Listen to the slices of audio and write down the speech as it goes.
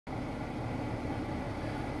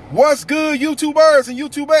What's good, YouTubers and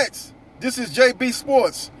YouTubettes? This is JB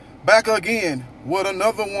Sports, back again with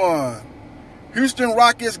another one. Houston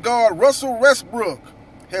Rockets guard Russell Westbrook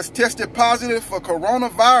has tested positive for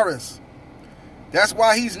coronavirus. That's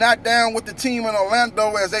why he's not down with the team in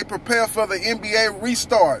Orlando as they prepare for the NBA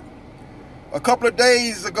restart. A couple of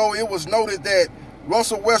days ago, it was noted that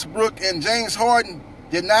Russell Westbrook and James Harden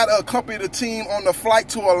did not accompany the team on the flight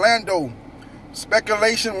to Orlando.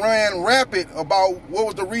 Speculation ran rapid about what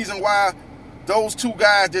was the reason why those two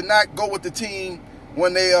guys did not go with the team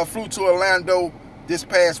when they flew to Orlando this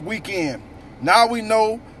past weekend. Now we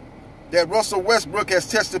know that Russell Westbrook has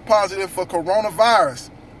tested positive for coronavirus.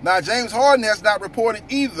 Now, James Harden has not reported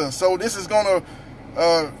either, so this is going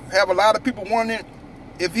to have a lot of people wondering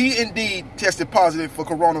if he indeed tested positive for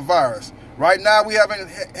coronavirus. Right now, we haven't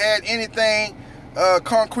had anything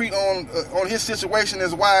concrete on his situation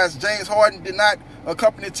as why James Harden did not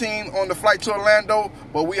accompany the team on the flight to Orlando,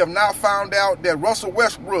 but we have now found out that Russell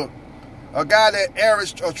Westbrook, a guy that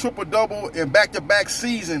averaged a triple-double in back-to-back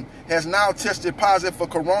season, has now tested positive for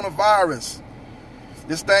coronavirus.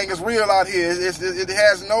 This thing is real out here. It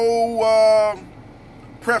has no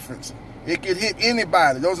preference. It can hit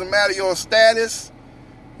anybody. It doesn't matter your status,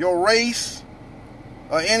 your race,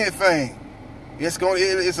 or anything.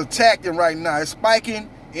 It's attacking right now. It's spiking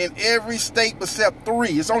in every state except 3.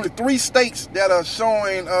 It's only 3 states that are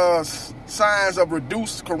showing signs of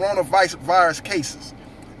reduced coronavirus cases.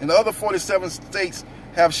 And the other 47 states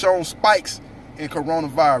have shown spikes in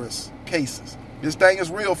coronavirus cases. This thing is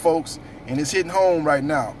real, folks, and it's hitting home right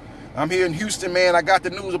now. I'm here in Houston, man. I got the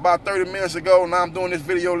news about 30 minutes ago, and now I'm doing this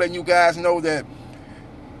video letting you guys know that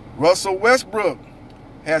Russell Westbrook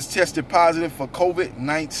has tested positive for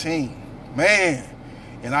COVID-19. Man,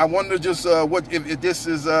 and I wonder just if this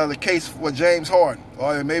is the case for James Harden,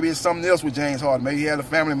 or maybe it's something else with James Harden. Maybe he had a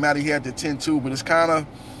family matter he had to attend to, but it's kind of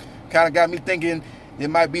got me thinking it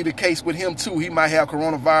might be the case with him too. He might have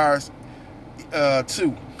coronavirus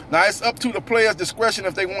too. Now, it's up to the players' discretion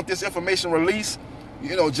if they want this information released.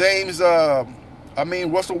 You know,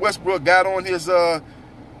 Russell Westbrook got on his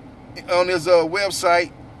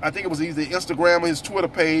website, I think it was either Instagram or his Twitter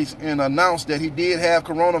page, and announced that he did have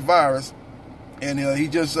coronavirus. And he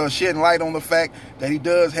just shedding light on the fact that he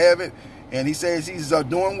does have it. And he says he's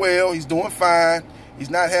doing well. He's doing fine. He's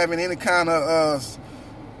not having any kind of,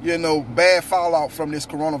 bad fallout from this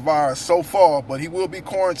coronavirus so far. But he will be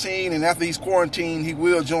quarantined. And after he's quarantined, he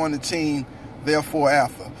will join the team therefore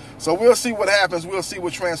after. So we'll see what happens. We'll see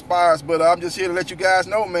what transpires. But I'm just here to let you guys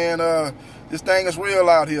know, man, this thing is real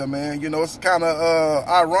out here, man. You know, it's kind of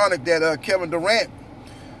ironic that Kevin Durant,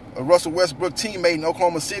 a Russell Westbrook teammate in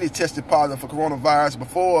Oklahoma City, tested positive for coronavirus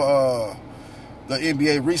before the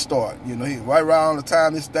NBA restart. You know, right around the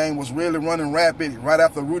time this thing was really running rapid, right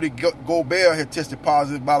after Rudy Gobert had tested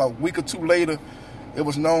positive, about a week or 2 later, it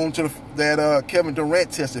was known that Kevin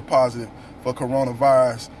Durant tested positive for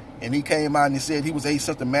coronavirus. And he came out and he said he was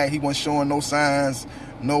asymptomatic. He wasn't showing no signs,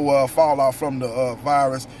 no fallout from the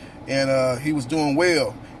virus, and he was doing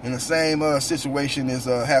well. And the same situation has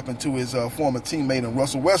happened to his former teammate,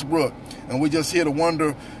 Russell Westbrook. And we just here to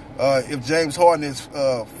wonder if James Harden has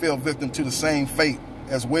fell victim to the same fate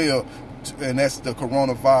as well. And that's the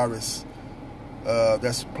coronavirus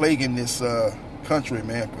that's plaguing this country,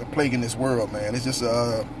 man, plaguing this world, man. It's just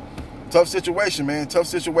a tough situation, man,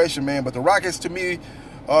 But the Rockets, to me,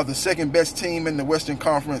 are the second best team in the Western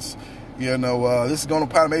Conference. You know, this is going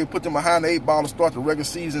to probably maybe put them behind the 8 ball to start the regular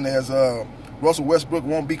season, as Russell Westbrook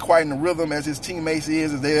won't be quite in the rhythm as his teammates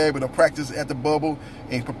is, as they're able to practice at the bubble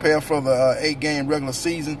and prepare for the 8-game regular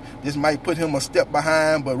season. This might put him a step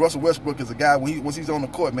behind, but Russell Westbrook is a guy, once he's on the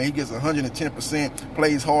court, man, he gets 110%,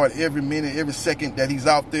 plays hard every minute, every second that he's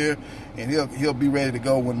out there, and he'll be ready to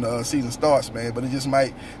go when the season starts, man. But it just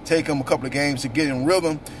might take him a couple of games to get in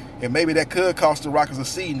rhythm, and maybe that could cost the Rockets a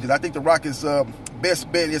seed, because I think the Rockets'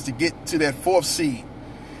 best bet is to get to that 4th seed,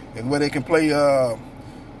 and where they can play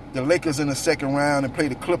the Lakers in the 2nd round and play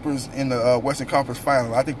the Clippers in the Western Conference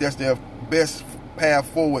Final. I think that's their best path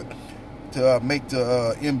forward to make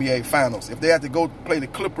the NBA Finals. If they have to go play the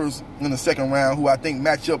Clippers in the 2nd round, who I think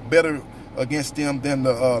match up better against them than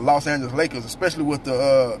the Los Angeles Lakers, especially with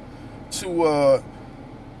the 2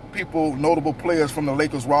 notable players from the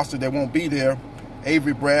Lakers roster that won't be there,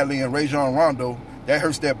 Avery Bradley and Rajon Rondo, that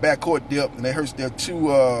hurts their backcourt depth, and that hurts their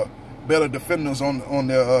 2 better defenders on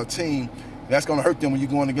their team. That's going to hurt them when you're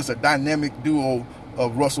going against a dynamic duo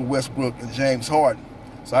of Russell Westbrook and James Harden.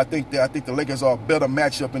 So I think the Lakers are a better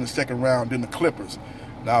matchup in the 2nd round than the Clippers.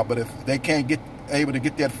 Now, but if they can't able to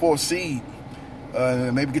get that 4th seed,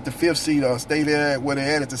 maybe get the 5th seed or stay there where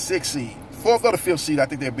they're at the 6th seed. 4th or the 5th seed, I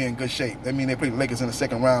think they'll be in good shape. I mean, they play the Lakers in the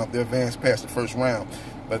 2nd round. They'll advance past the 1st round.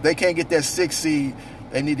 But if they can't get that 6th seed,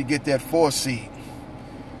 they need to get that 4th seed.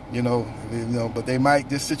 But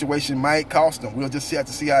this situation might cost them. We'll just have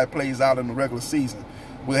to see how it plays out in the regular season.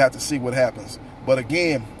 We'll have to see what happens. But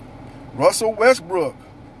again, Russell Westbrook,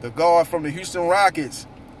 the guard from the Houston Rockets,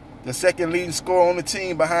 the 2nd leading scorer on the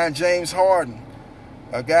team behind James Harden,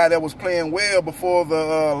 a guy that was playing well before the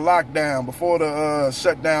lockdown, before the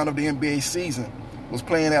shutdown of the NBA season, was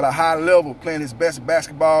playing at a high level, playing his best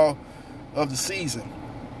basketball of the season,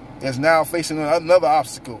 is now facing another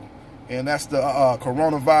obstacle, and that's the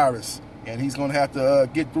coronavirus. And he's going to have to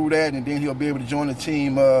get through that, and then he'll be able to join the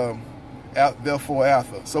team out therefore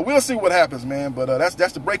after. So we'll see what happens, man. But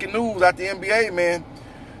that's the breaking news out the NBA, man.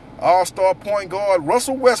 All-star point guard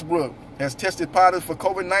Russell Westbrook has tested positive for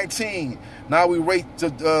COVID-19. Now we wait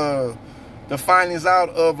the findings out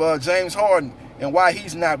of James Harden and why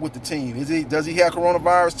he's not with the team. Does he have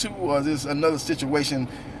coronavirus too, or is this another situation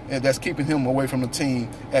that's keeping him away from the team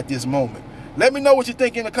at this moment? Let me know what you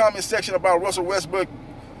think in the comment section about Russell Westbrook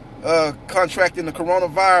contracting the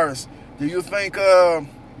coronavirus. Do you think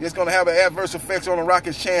it's going to have an adverse effect on the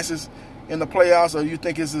Rockets' chances in the playoffs, or you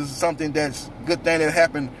think this is something that's a good thing that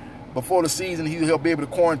happened before the season? He'll be able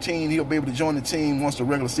to quarantine. He'll be able to join the team once the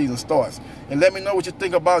regular season starts. And let me know what you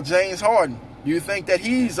think about James Harden. Do you think that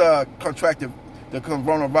he's contracted the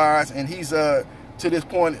coronavirus and he's, to this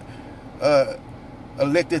point,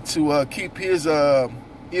 elected to keep his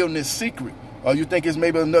illness secret? Or you think it's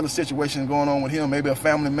maybe another situation going on with him, maybe a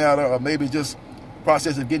family matter, or maybe just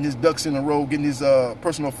process of getting his ducks in a row, getting his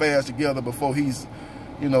personal affairs together before he's,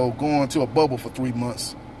 going to a bubble for 3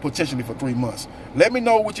 months, potentially for 3 months. Let me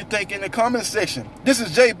know what you think in the comment section. This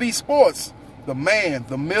is JB Sports, the man,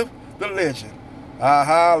 the myth, the legend. I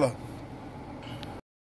holla.